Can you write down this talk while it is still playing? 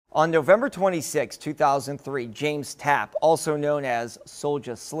On November 26, 2003, James Tapp, also known as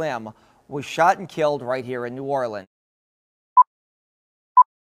Soulja Slim, was shot and killed right here in New Orleans.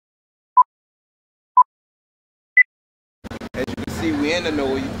 As you can see, we in the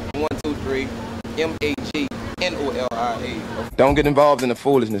Nolia. 1, 2, 3, MAGNOLIA. Don't get involved in the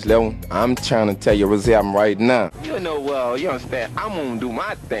foolishness, level. I'm trying to tell you what's happening right now. You know, well, you understand, I'm gonna do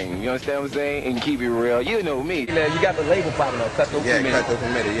my thing, you understand what I'm saying? And keep it real, you know me. You got the label popping up, cut those committed. Yeah, cut those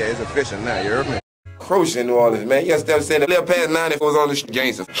committed, yeah, it's official now, you heard me? Crucial in New Orleans, man. You understand what I'm saying? The little past 94 was on the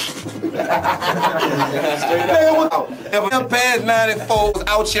gangster. Little past 94 was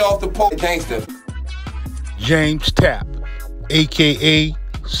out here off the pole gangster. James Tapp, a.k.a.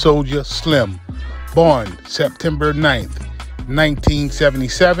 Soulja Slim, born September 9th,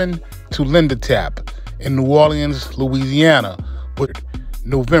 1977 to Linda Tapp in New Orleans, Louisiana, with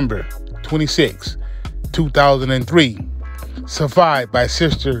November 26, 2003, survived by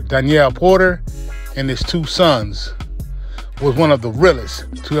sister Danielle Porter and his 2 sons, was one of the realest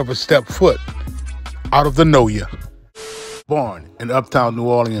to ever step foot out of the Nolia. Born in uptown New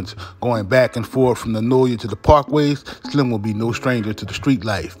Orleans, going back and forth from the Nolia to the parkways, Slim will be no stranger to the street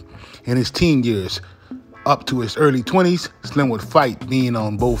life. In his teen years, up to his early 20s, Slim would fight being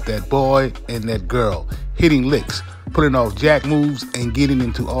on both that boy and that girl, hitting licks, pulling off jack moves, and getting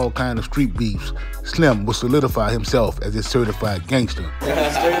into all kinds of street beefs. Slim would solidify himself as a certified gangster.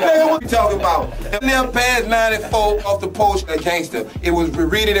 What you talking about? Them past 94 off the post a gangster. It was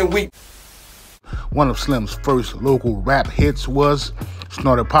read it and weak. One of Slim's first local rap hits was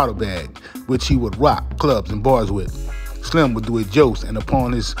Snorted Powder Bag, which he would rock clubs and bars with. Slim would do a joke, and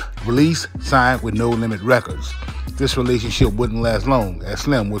upon his release, signed with No Limit Records. This relationship wouldn't last long, as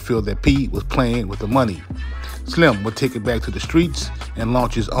Slim would feel that P was playing with the money. Slim would take it back to the streets and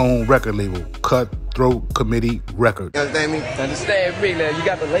launch his own record label, Cutthroat Committee Records. You understand me? Understand me, man. You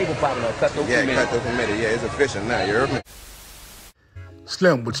got the label popping up, Cutthroat Committee. Yeah, Cutthroat Committee. Yeah, it's official now, you heard me?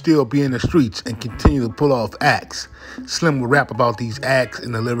 Slim would still be in the streets and continue to pull off acts. Slim would rap about these acts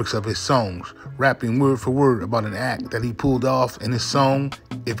in the lyrics of his songs, rapping word for word about an act that he pulled off in his song,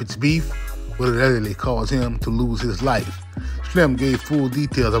 If It's Beef, would allegedly cause him to lose his life. Slim gave full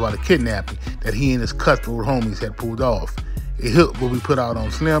details about a kidnapping that he and his cutthroat homies had pulled off. A hit will be put out on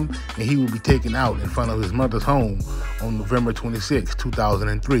Slim, and he will be taken out in front of his mother's home on November 26,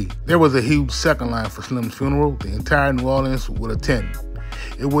 2003. There was a huge second line for Slim's funeral. The entire New Orleans would attend.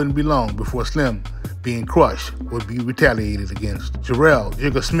 It wouldn't be long before Slim, being crushed, would be retaliated against. Jarrell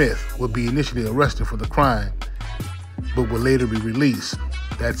Jigga Smith would be initially arrested for the crime, but would later be released.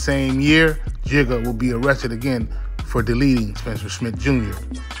 That same year, Jigga would be arrested again for deleting Spencer Smith Jr.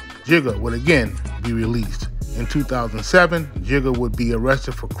 Jigga would again be released. In 2007, Jigga would be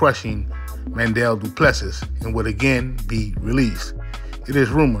arrested for crushing Mandel Duplessis and would again be released. It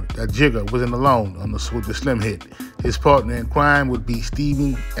is rumored that Jigga wasn't alone on the Soulja Slim hit. His partner in crime would be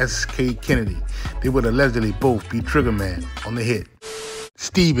Stephen S.K. Kennedy. They would allegedly both be triggerman on the hit.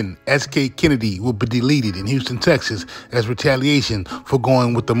 Stephen S.K. Kennedy will be deleted in Houston, Texas as retaliation for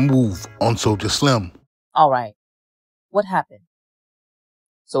going with the move on Soulja Slim. All right, what happened?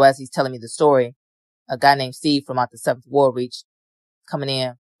 So as he's telling me the story, a guy named Steve from out the 7th Ward reached, coming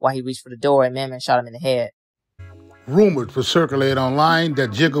in while he reached for the door, and man shot him in the head. Rumors would circulate online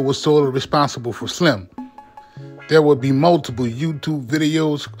that Jigga was solely responsible for Slim. There would be multiple YouTube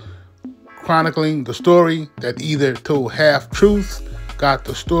videos chronicling the story that either told half-truths, got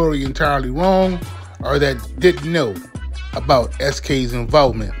the story entirely wrong, or that didn't know about SK's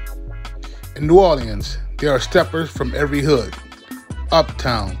involvement. In New Orleans, there are steppers from every hood: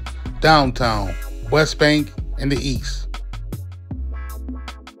 uptown, downtown, West Bank, and the East.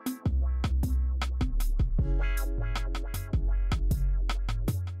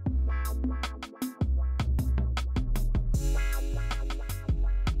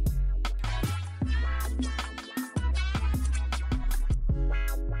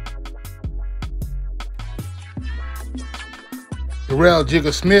 Jarrell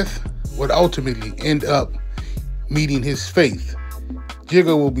Jigga Smith would ultimately end up meeting his fate.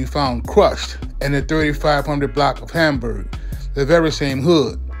 Jigga will be found crushed in the 3500 block of Hamburg, the very same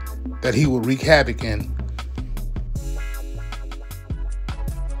hood that he will wreak havoc in